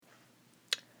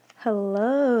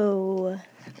Hello.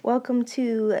 Welcome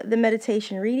to the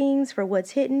meditation readings for What's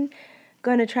Hidden.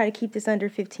 Going to try to keep this under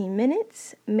 15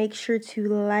 minutes. Make sure to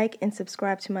like and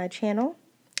subscribe to my channel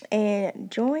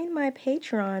and join my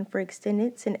Patreon for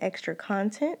extended and extra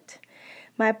content.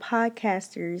 My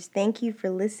podcasters, thank you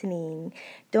for listening.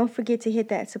 Don't forget to hit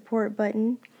that support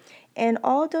button. And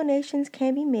all donations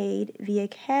can be made via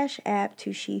Cash App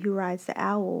to She Who Rides the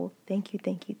Owl. Thank you,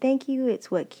 thank you, thank you.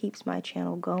 It's what keeps my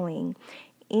channel going.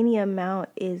 Any amount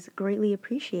is greatly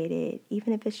appreciated,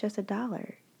 even if it's just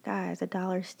 $1. Guys,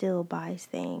 $1 still buys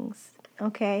things.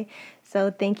 Okay?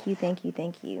 So thank you, thank you,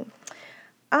 thank you.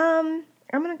 I'm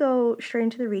going to go straight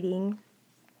into the reading.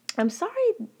 I'm sorry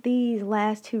these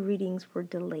last two readings were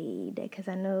delayed because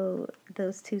I know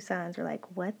those two signs are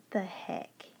like, what the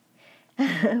heck?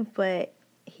 But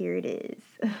here it is.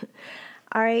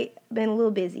 All right, been a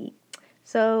little busy.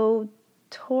 So,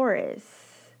 Taurus,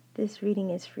 this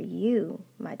reading is for you,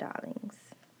 my darlings.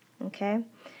 Okay?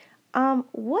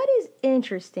 What is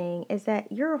interesting is that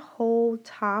your whole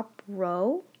top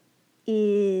row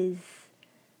is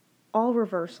all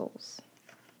reversals.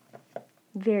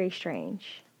 Very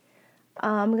strange.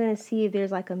 I'm going to see if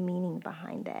there's like a meaning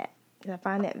behind that. I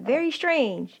find that very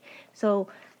strange. So,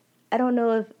 I don't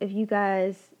know if you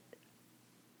guys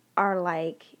are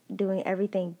like doing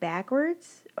everything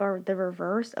backwards or the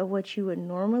reverse of what you would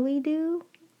normally do.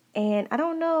 And I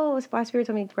don't know if my spirit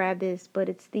told me to grab this, but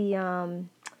it's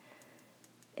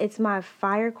it's my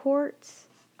fire quartz.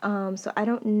 So I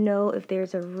don't know if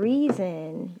there's a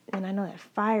reason, and I know that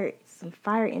some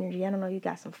fire energy. I don't know if you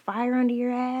got some fire under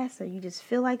your ass or you just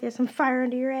feel like there's some fire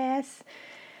under your ass.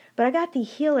 But I got the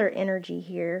healer energy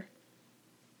here.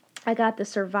 I got the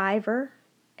survivor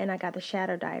and I got the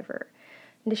shadow diver.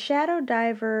 The shadow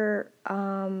diver,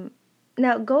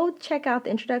 now go check out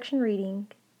the introduction reading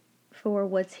for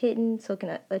What's Hidden so it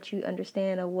can let you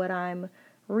understand of what I'm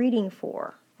reading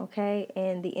for, okay,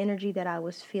 and the energy that I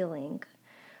was feeling.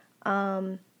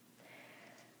 I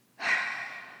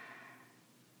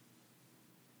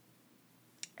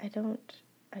don't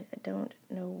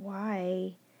know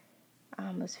why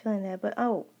I was feeling that, but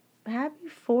happy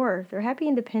 4th or happy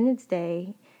Independence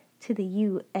Day to the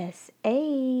USA,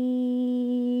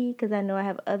 because I know I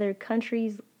have other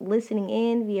countries listening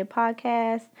in via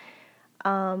podcast.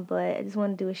 But I just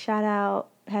want to do a shout out.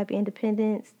 Happy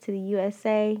Independence to the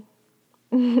USA.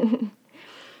 All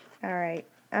right.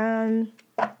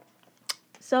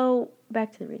 So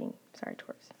back to the reading. Sorry,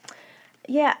 Taurus.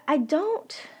 Yeah, I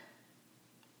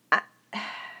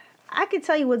could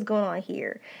tell you what's going on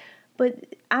here,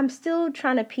 but I'm still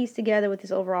trying to piece together what this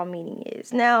overall meaning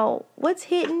is. Now, what's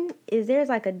hidden is there's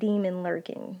like a demon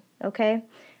lurking, okay?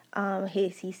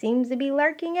 He seems to be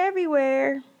lurking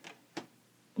everywhere.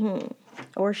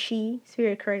 Or she,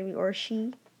 spirit correct me, or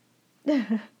she.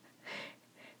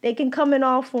 They can come in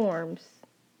all forms.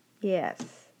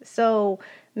 Yes. So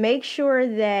make sure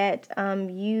that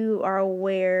you are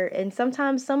aware. And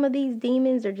sometimes some of these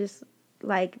demons are just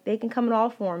like, they can come in all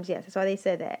forms. Yes, that's why they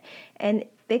said that. And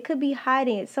they could be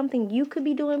hiding. It's something you could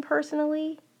be doing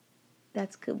personally.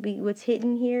 That could be what's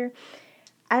hidden here.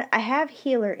 I have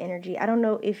healer energy. I don't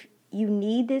know if you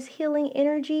need this healing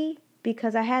energy,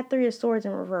 because I had 3 of Swords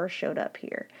in reverse showed up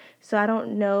here. So I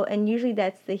don't know. And usually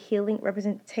that's the healing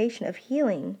representation of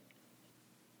healing.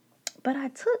 But I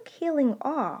took healing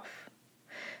off.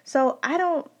 So I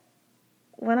don't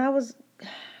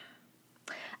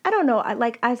know.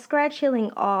 I scratched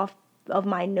healing off of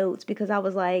my notes because I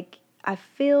was like, I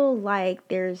feel like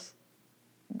there's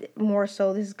more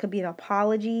so this could be an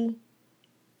apology,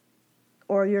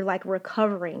 or you're like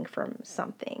recovering from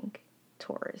something,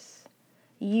 Taurus.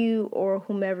 You or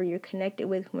whomever you're connected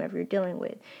with, whomever you're dealing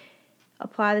with.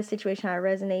 Apply the situation how it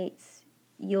resonates.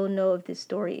 You'll know if this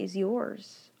story is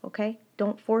yours, okay?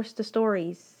 Don't force the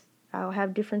stories. I'll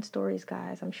have different stories,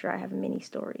 guys. I'm sure I have many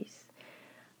stories.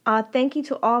 Thank you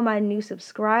to all my new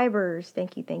subscribers.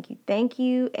 Thank you, thank you, thank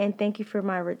you. And thank you for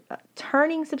my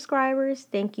returning subscribers.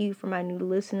 Thank you for my new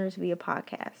listeners via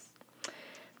podcast.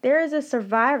 There is a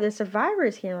survivor. The survivor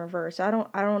is here in reverse. I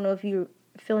don't know if you're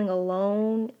feeling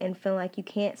alone and feeling like you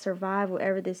can't survive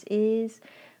whatever this is.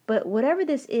 But whatever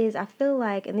this is, I feel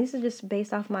like, and this is just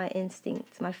based off my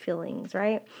instincts, my feelings,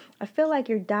 right? I feel like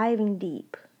you're diving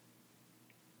deep.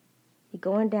 You're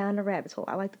going down the rabbit hole.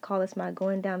 I like to call this my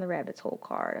going down the rabbit hole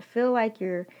card. I feel like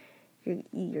you're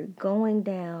going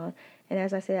down. And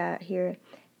as I say out here,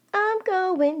 I'm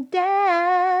going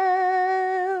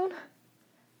down.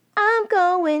 I'm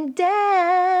going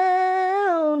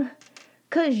down.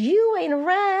 'Cause you ain't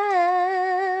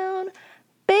around,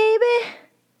 baby.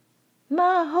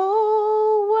 My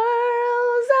whole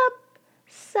world's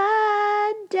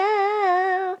upside down.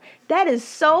 That is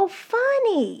so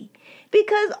funny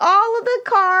because all of the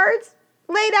cards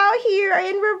laid out here are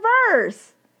in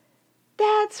reverse.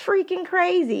 That's freaking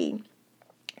crazy.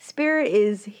 Spirit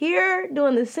is here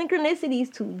doing the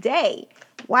synchronicities today.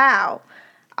 Wow.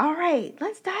 All right,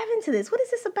 let's dive into this. What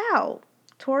is this about,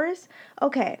 Taurus?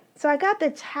 Okay, so I got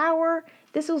the Tower.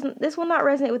 This will not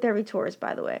resonate with every Taurus,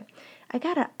 by the way. I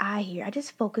got an eye here. I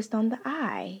just focused on the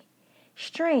eye.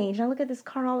 Strange. I look at this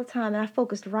card all the time, and I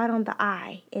focused right on the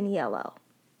eye in yellow.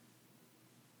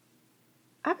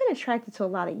 I've been attracted to a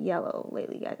lot of yellow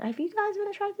lately, guys. Have you guys been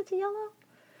attracted to yellow?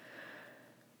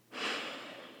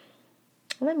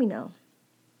 Let me know.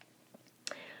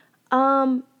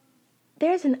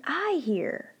 There's an eye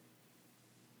here.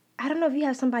 I don't know if you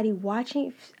have somebody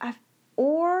watching,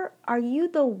 or are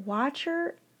you the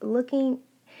watcher looking?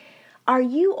 Are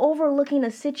you overlooking a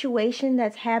situation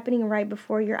that's happening right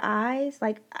before your eyes?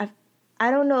 Like,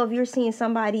 I don't know if you're seeing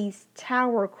somebody's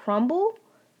tower crumble,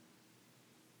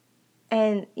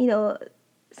 and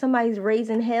somebody's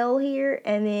raising hell here,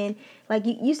 and then like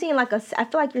you seeing like I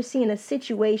feel like you're seeing a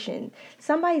situation.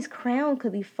 Somebody's crown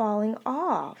could be falling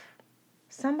off.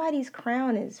 Somebody's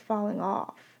crown is falling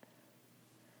off.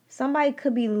 Somebody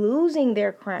could be losing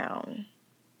their crown.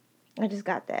 I just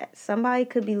got that. Somebody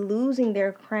could be losing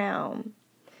their crown.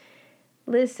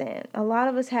 Listen, a lot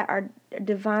of us are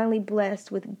divinely blessed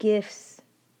with gifts.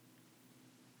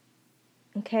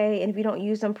 Okay? And if you don't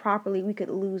use them properly, we could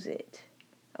lose it.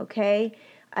 Okay?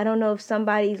 I don't know if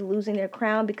somebody's losing their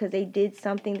crown because they did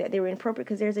something that they were inappropriate,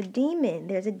 because there's a demon.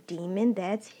 There's a demon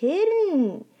that's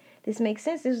hidden. This makes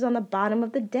sense. This is on the bottom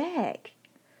of the deck.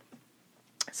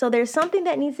 So there's something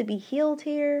that needs to be healed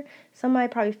here. Somebody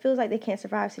probably feels like they can't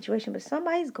survive a situation, but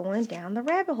somebody's going down the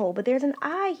rabbit hole. But there's an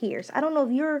eye here. So I don't know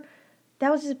if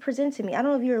that was just presented to me. I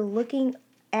don't know if you're looking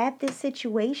at this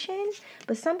situation,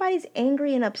 but somebody's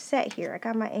angry and upset here. I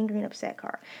got my angry and upset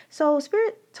card. So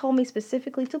Spirit told me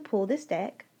specifically to pull this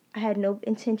deck. I had no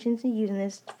intentions of using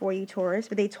this for you, Taurus,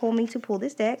 but they told me to pull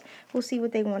this deck. We'll see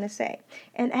what they want to say.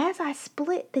 And as I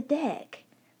split the deck,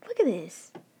 look at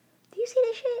this. Do you see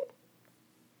this shit?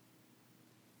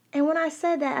 And when I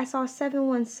said that, I saw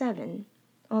 717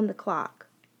 on the clock.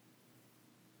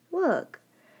 Look.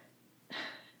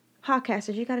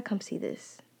 Podcasters, you got to come see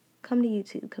this. Come to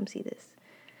YouTube. Come see this.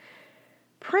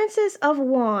 Princess of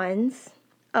Wands,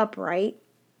 upright.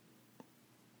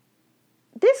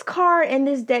 This card and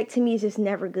this deck to me is just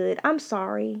never good. I'm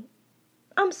sorry.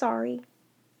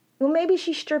 Well, maybe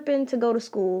she's stripping to go to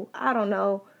school. I don't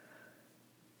know.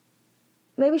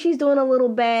 Maybe she's doing a little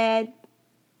bad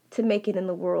to make it in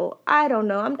the world. I don't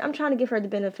know. I'm trying to give her the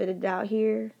benefit of the doubt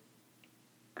here.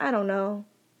 I don't know.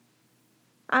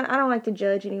 I don't like to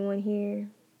judge anyone here.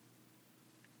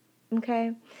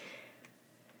 Okay.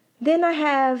 Then I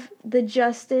have the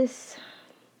Justice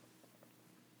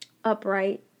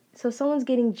upright. So someone's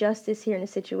getting justice here in a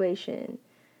situation.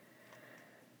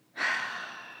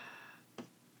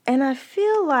 And I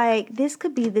feel like this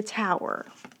could be the Tower.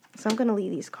 So I'm going to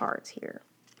leave these cards here.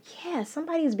 Yeah,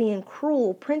 somebody's being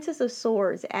cruel. Princess of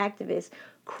Swords, activist,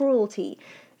 cruelty.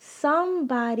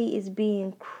 Somebody is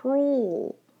being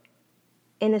cruel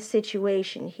in a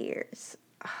situation here.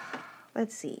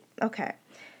 Let's see. Okay.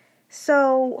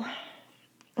 So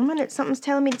something's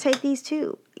telling me to take these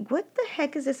two. What the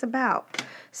heck is this about?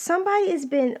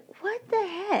 What the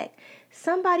heck?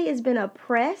 Somebody has been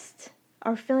oppressed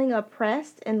or feeling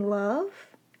oppressed in love.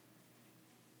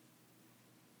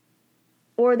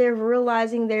 Or they're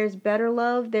realizing there's better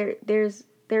love. There's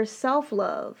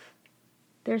self-love.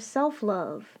 There's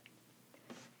self-love.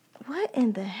 What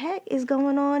in the heck is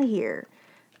going on here?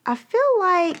 I feel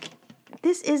like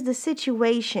this is the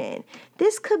situation.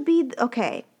 This could be,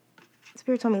 okay.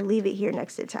 Spirit told me leave it here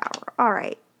next to the Tower. All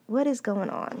right. What is going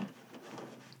on?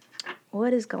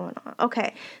 What is going on?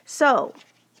 Okay. So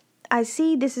I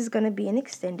see this is going to be an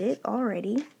extended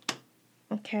already.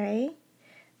 Okay.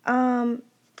 And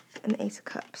the Ace of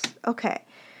Cups. Okay.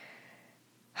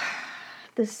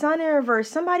 The Sun in reverse.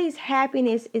 Somebody's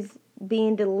happiness is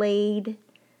being delayed.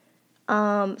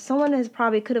 Someone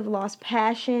could have lost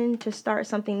passion to start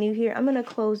something new here. I'm going to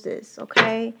close this,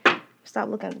 okay? Stop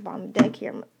looking at the bottom of the deck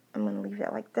here. I'm going to leave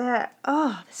that like that.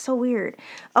 Oh, that's so weird.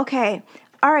 Okay.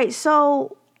 All right.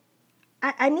 So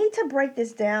I need to break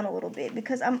this down a little bit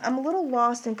because I'm a little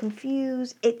lost and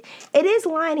confused. It is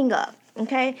lining up.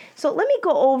 Okay. So let me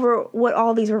go over what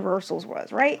all these reversals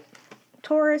was, right?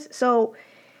 Taurus. So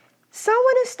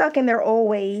someone is stuck in their old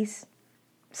ways.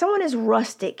 Someone is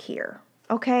rustic here.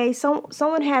 Okay.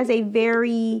 Someone has a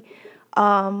very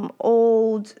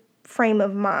old frame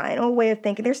of mind, old way of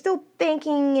thinking. They're still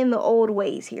thinking in the old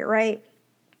ways here, right?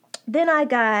 Then I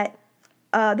got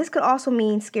This could also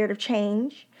mean scared of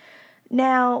change.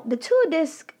 Now, the Two of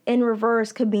Discs in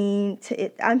reverse could mean,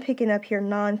 I'm picking up here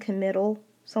non-committal.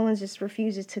 Someone just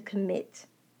refuses to commit.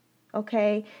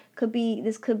 Okay?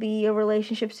 This could be a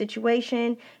relationship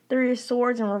situation. Three of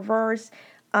Swords in reverse.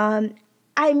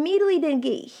 I immediately didn't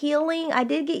get healing. I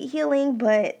did get healing,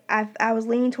 but I was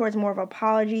leaning towards more of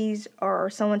apologies or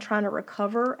someone trying to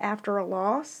recover after a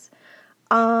loss.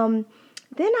 Then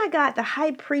I got the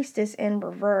High Priestess in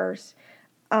reverse,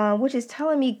 which is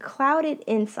telling me clouded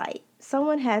insight.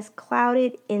 Someone has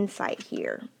clouded insight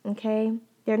here, okay?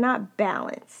 They're not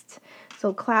balanced.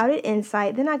 So clouded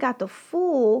insight. Then I got the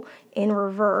Fool in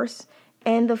reverse,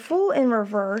 and the Fool in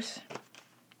reverse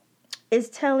is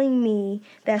telling me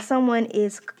that someone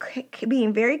is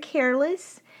being very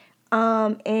careless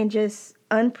and just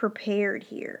unprepared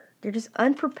here. They're just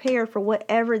unprepared for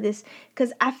whatever this,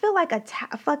 because I feel like a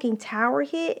fucking tower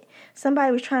hit.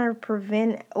 Somebody was trying to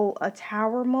prevent a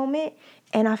tower moment,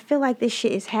 and I feel like this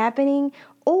shit is happening.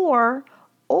 Or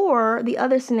the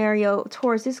other scenario,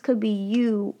 Taurus, this could be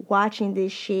you watching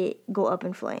this shit go up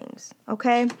in flames,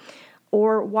 okay?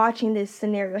 Or watching this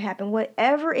scenario happen.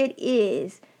 Whatever it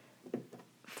is,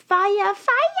 fire,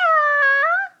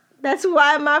 fire! That's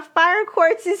why my fire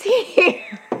quartz is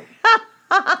here.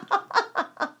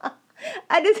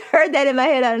 I just heard that in my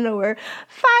head out of nowhere.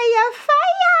 Fire, fire!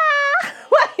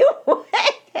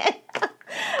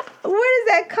 Where does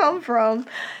that come from?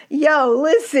 Yo,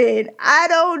 listen, I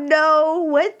don't know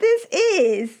what this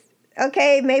is.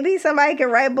 Okay, maybe somebody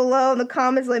can write below in the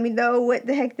comments, let me know what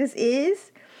the heck this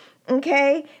is.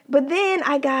 Okay, but then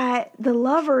I got the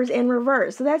Lovers in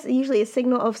reverse. So that's usually a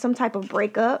signal of some type of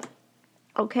breakup.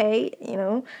 Okay,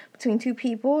 between two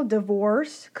people,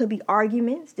 divorce, could be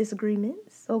arguments,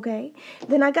 disagreements, okay?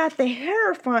 Then I got the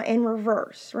Hierophant in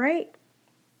reverse, right?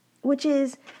 Which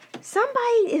is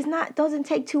somebody doesn't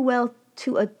take too well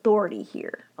to authority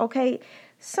here, okay?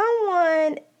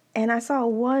 Someone, and I saw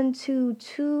 1, 2,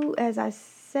 2 as I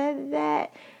said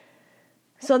that.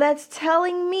 So that's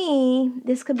telling me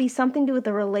this could be something to do with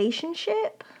a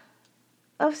relationship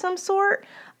of some sort.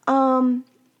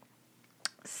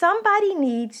 Somebody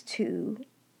needs to,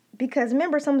 because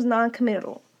remember, someone's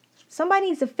non-committal. Somebody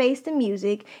needs to face the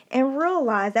music and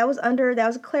realize that was a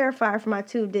clarifier for my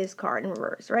 2 disc card in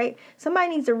reverse, right? Somebody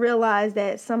needs to realize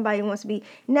that somebody wants to be.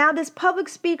 Now, this public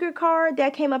speaker card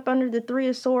that came up under the 3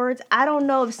 of Swords, I don't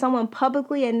know if someone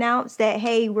publicly announced that,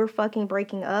 hey, we're fucking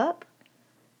breaking up.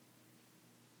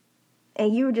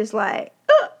 And you were just like,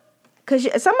 because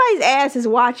somebody's ass is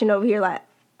watching over here like,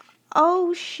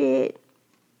 oh, shit.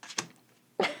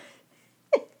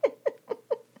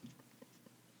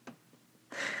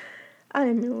 I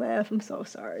didn't mean to laugh. I'm so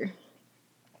sorry.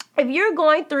 If you're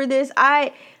going through this,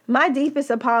 my deepest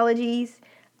apologies.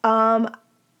 I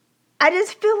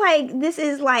just feel like this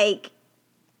is like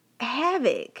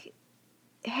havoc.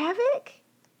 Havoc?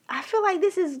 I feel like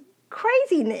this is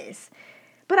craziness.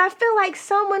 But I feel like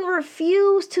someone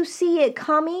refused to see it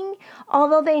coming,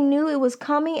 although they knew it was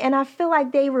coming. And I feel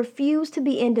like they refused to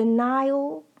be in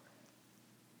denial.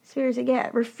 Spirits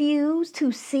again, refused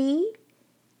to see.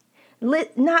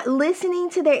 Not listening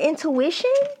to their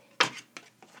intuition.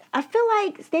 I feel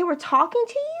like they were talking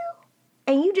to you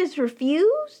and you just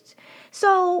refused.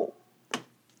 So,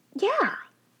 yeah.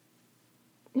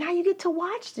 Now you get to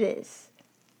watch this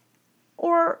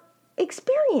or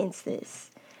experience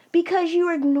this because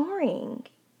you're ignoring.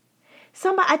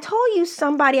 I told you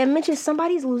I mentioned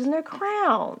somebody's losing their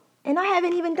crown. And I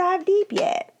haven't even dived deep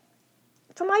yet.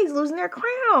 Somebody's losing their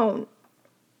crown.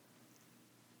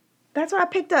 That's what I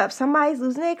picked up. Somebody's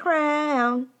losing their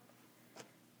crown.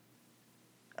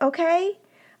 Okay?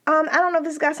 I don't know if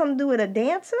this got something to do with a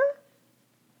dancer.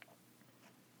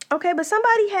 Okay, but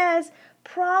somebody has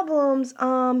problems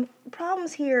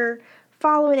here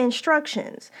following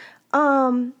instructions.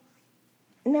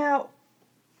 Now,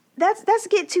 let's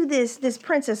get to this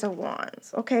Princess of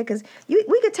Wands, okay? Because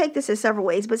we could take this in several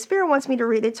ways, but Spirit wants me to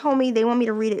read it. Told me they want me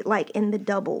to read it like in the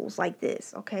doubles, like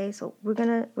this, okay? So we're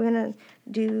gonna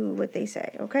do what they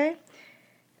say, okay?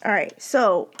 All right.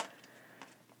 So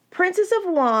Princess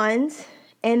of Wands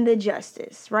and the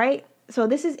Justice, right? So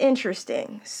this is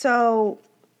interesting. So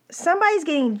somebody's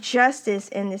getting justice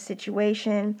in this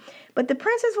situation, but the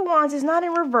Princess of Wands is not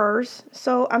in reverse.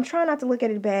 So I'm trying not to look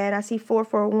at it bad. I see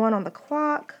 441 on the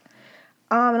clock.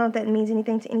 I don't know if that means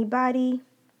anything to anybody.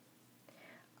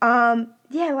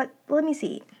 Yeah, let me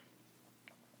see.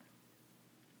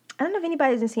 I don't know if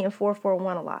anybody's been seeing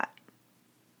 441 a lot.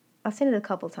 I've seen it a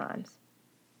couple times.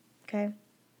 Okay?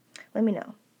 Let me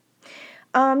know.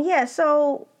 Yeah,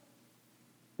 so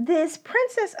this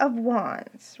Princess of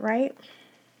Wands, right?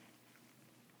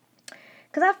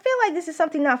 Because I feel like this is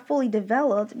something not fully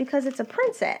developed because it's a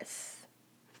princess,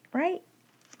 right?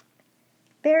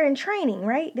 They're in training,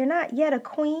 right? They're not yet a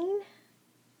queen.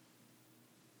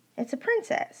 It's a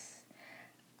princess.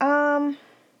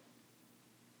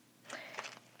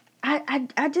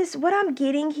 I just, what I'm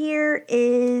getting here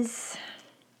is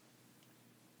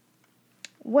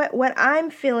what I'm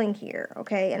feeling here,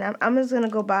 okay? And I'm just gonna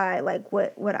go by like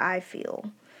what I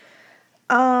feel.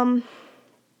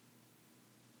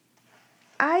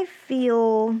 I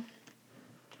feel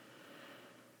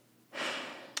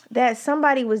that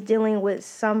somebody was dealing with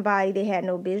somebody they had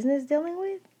no business dealing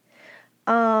with.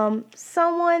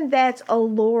 Someone that's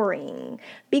alluring,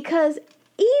 because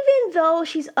even though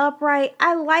she's upright,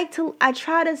 I'm like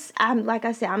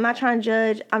I said, I'm not trying to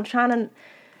judge. I'm trying to,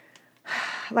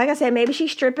 like I said, maybe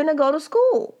she's stripping to go to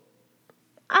school.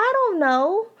 I don't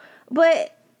know,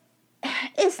 but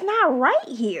it's not right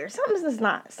here.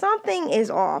 Something is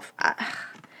off.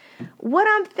 What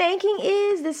I'm thinking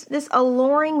is this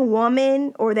alluring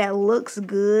woman, or that looks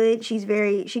good. She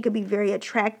could be very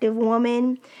attractive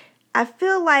woman. I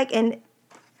feel like in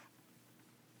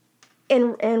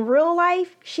real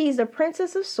life, she's the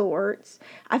Princess of Swords.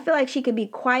 I feel like she could be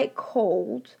quite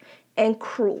cold and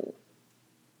cruel.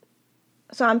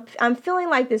 So I'm feeling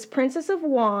like this Princess of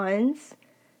Wands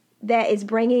that is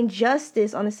bringing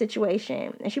justice on the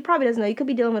situation. And she probably doesn't know. You could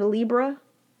be dealing with a Libra.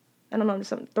 I don't know, I'm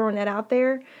just throwing that out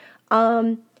there.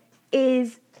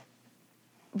 Is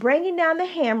bringing down the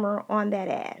hammer on that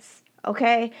ass.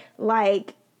 Okay?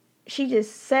 Like, she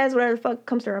just says whatever the fuck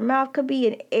comes to her mouth. Could be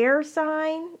an air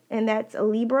sign, and that's a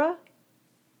Libra.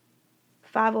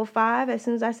 505, as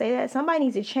soon as I say that. Somebody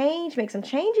needs to change, make some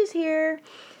changes here.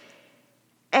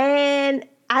 And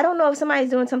I don't know if somebody's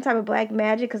doing some type of black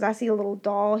magic, because I see a little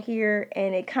doll here,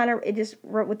 and it just,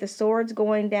 with the swords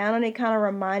going down, and it kind of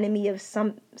reminded me of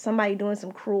somebody doing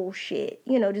some cruel shit.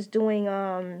 You know, just doing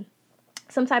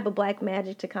some type of black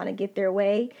magic to kind of get their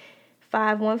way.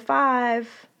 515,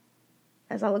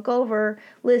 as I look over,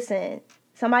 listen,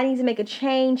 somebody needs to make a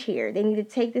change here. They need to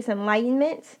take this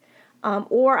enlightenment,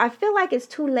 or I feel like it's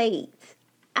too late.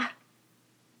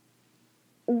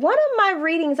 One of my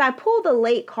readings, I pulled the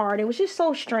late card. It was just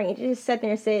so strange. It just sat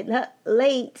there and said,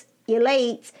 late, you're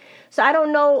late. So I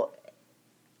don't know.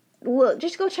 Look,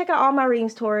 just go check out all my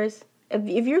readings, Taurus.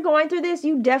 If you're going through this,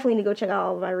 you definitely need to go check out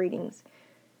all of my readings.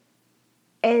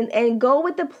 And go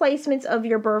with the placements of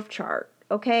your birth chart,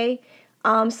 okay?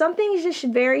 Something is just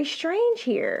very strange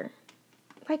here.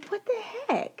 Like, what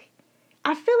the heck?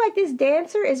 I feel like this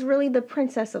dancer is really the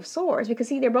Princess of Swords, because,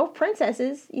 see, they're both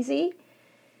princesses, you see?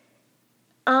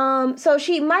 So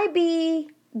she might be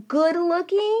good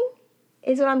looking,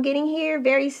 is what I'm getting here.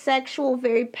 Very sexual,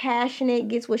 very passionate,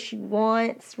 gets what she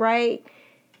wants, right?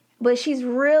 But she's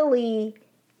really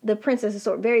the Princess of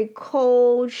Swords. Very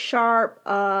cold, sharp,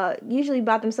 usually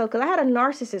about themselves. Because I had a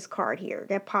narcissist card here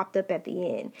that popped up at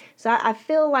the end. So I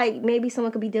feel like maybe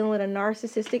someone could be dealing with a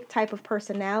narcissistic type of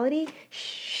personality.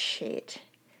 Shit.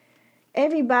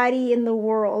 Everybody in the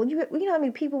world. You know how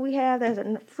many people we have that's a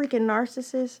freaking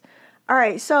narcissist? All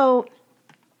right, so,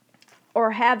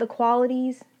 or have the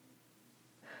qualities.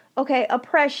 Okay,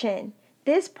 oppression.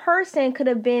 This person could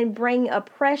have been bringing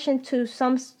oppression to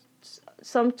some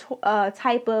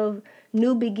type of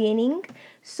new beginning.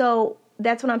 So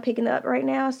that's what I'm picking up right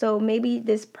now. So maybe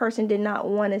this person did not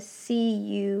want to see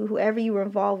you, whoever you were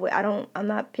involved with. I'm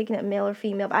not picking up male or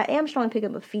female, but I am strongly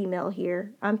picking up a female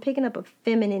here. I'm picking up a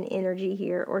feminine energy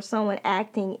here, or someone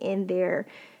acting in their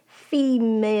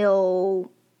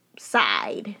female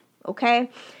side, okay?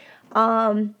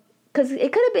 Because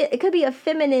it could be a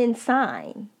feminine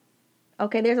sign.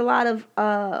 Okay, there's a lot of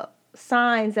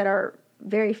signs that are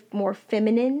very more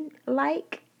feminine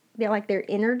like. They're like their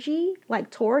energy.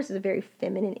 Like Taurus is a very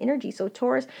feminine energy. So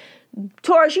Taurus,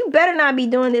 you better not be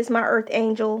doing this, my earth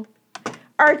angel.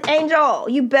 Earth angel,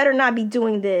 you better not be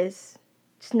doing this.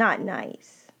 It's not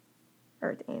nice.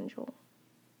 Earth angel.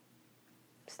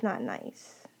 It's not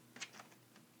nice.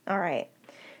 All right.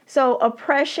 So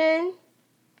oppression,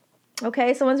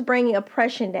 okay, someone's bringing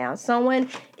oppression down. Someone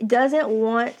doesn't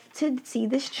want to see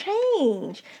this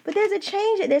change. But there's a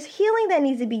change. There's healing that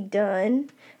needs to be done.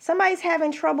 Somebody's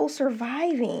having trouble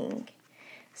surviving.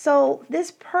 So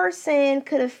this person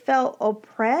could have felt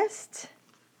oppressed.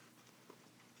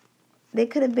 They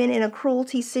could have been in a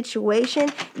cruelty situation.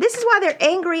 This is why they're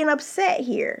angry and upset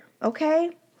here,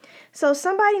 okay? So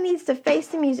somebody needs to face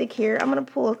the music here. I'm going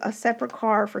to pull a separate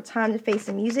card for time to face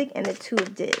the music and the Two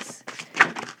of Discs.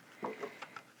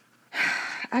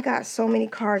 I got so many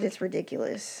cards, it's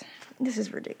ridiculous. This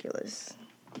is ridiculous.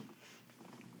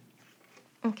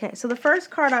 Okay, so the first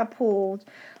card I pulled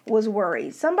was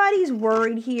worried. Somebody's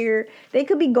worried here. They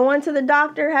could be going to the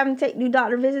doctor, having to do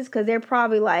doctor visits because they're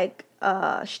probably like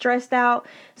stressed out.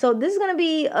 So this is going to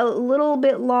be a little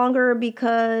bit longer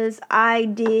because I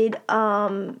did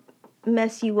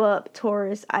mess you up,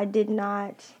 Taurus. I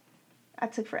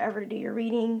took forever to do your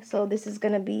reading. So this is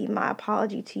going to be my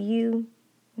apology to you.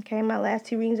 Okay, my last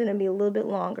two readings are going to be a little bit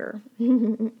longer.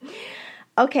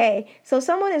 Okay, so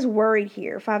someone is worried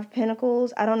here. Five of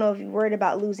Pentacles. I don't know if you're worried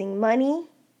about losing money.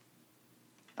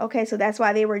 Okay, so that's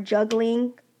why they were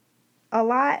juggling a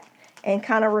lot and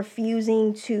kind of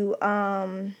refusing to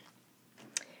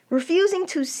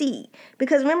see.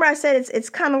 Because remember I said it's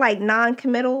kind of like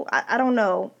non-committal. I don't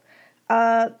know.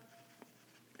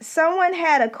 Someone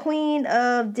had a Queen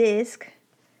of Disc. I'm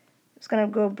just going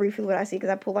to go briefly what I see because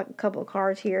I pulled like a couple of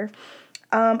cards here.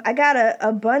 I got a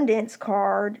Abundance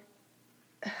card.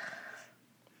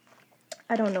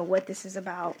 I don't know what this is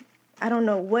about. I don't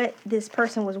know what this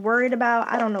person was worried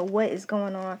about. I don't know what is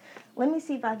going on. Let me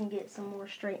see if I can get some more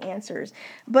straight answers.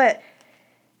 But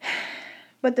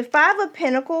the Five of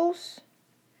Pentacles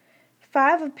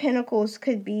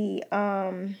could be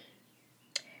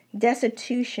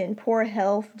destitution, poor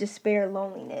health, despair,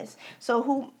 loneliness.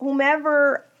 So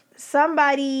whomever,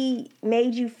 somebody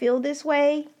made you feel this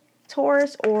way,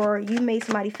 Taurus, or you made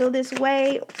somebody feel this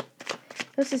way.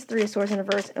 This is Three of Swords in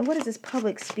reverse. And what is this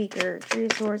public speaker? Three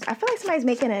of Swords. I feel like somebody's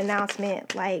making an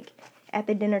announcement, like at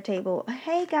the dinner table.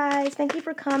 Hey guys, thank you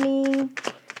for coming.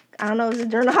 I don't know, is it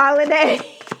during the holiday?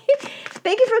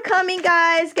 Thank you for coming,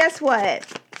 guys. Guess what?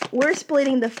 We're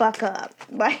splitting the fuck up.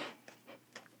 Like,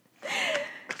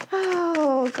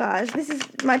 oh gosh,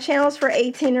 my channel's for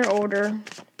 18 or older.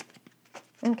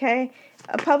 Okay,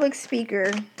 a public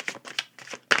speaker.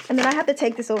 And then I have to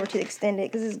take this over to extend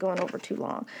it because this is going over too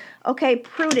long. Okay,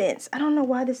 prudence. I don't know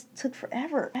why this took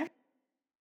forever.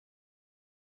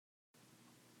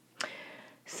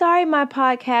 Sorry, my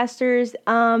podcasters.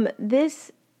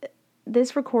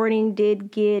 This recording did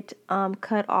get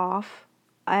cut off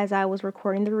as I was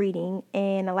recording the reading,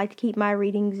 and I like to keep my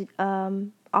readings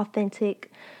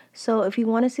authentic. So if you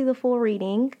want to see the full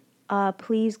reading,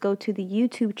 please go to the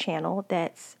YouTube channel.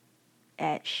 That's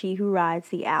at She Who Rides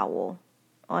the Owl.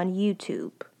 On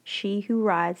YouTube, She Who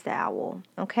Rides the Owl.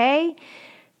 Okay?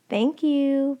 Thank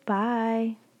you.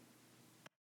 Bye.